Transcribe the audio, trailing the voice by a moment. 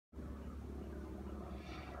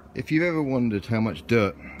If you've ever wondered how much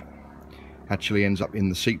dirt actually ends up in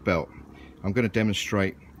the seatbelt, I'm going to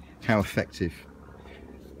demonstrate how effective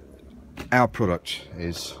our product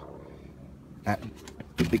is at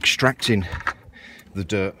extracting the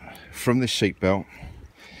dirt from this seatbelt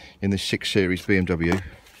in this 6 Series BMW.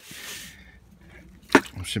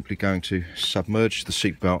 I'm simply going to submerge the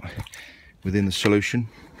seatbelt within the solution,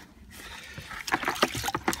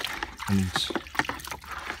 and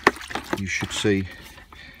you should see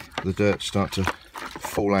the dirt start to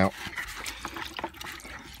fall out,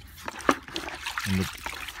 and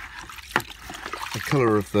the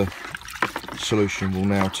colour of the solution will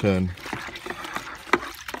now turn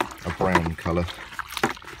a brown colour,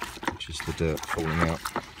 which is the dirt falling out.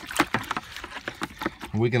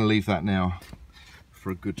 And we're going to leave that now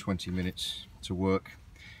for a good 20 minutes to work,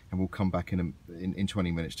 and we'll come back in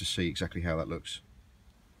 20 minutes to see exactly how that looks.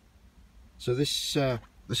 So this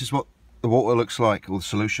is what the water looks like, or the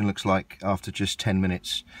solution looks like, after just 10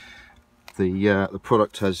 minutes. The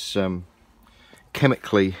product has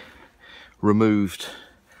chemically removed,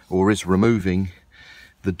 or is removing,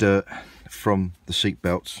 the dirt from the seat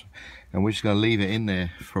belts, and we're just going to leave it in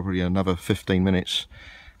there for probably another 15 minutes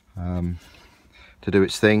to do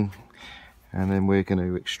its thing, and then we're going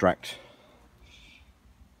to extract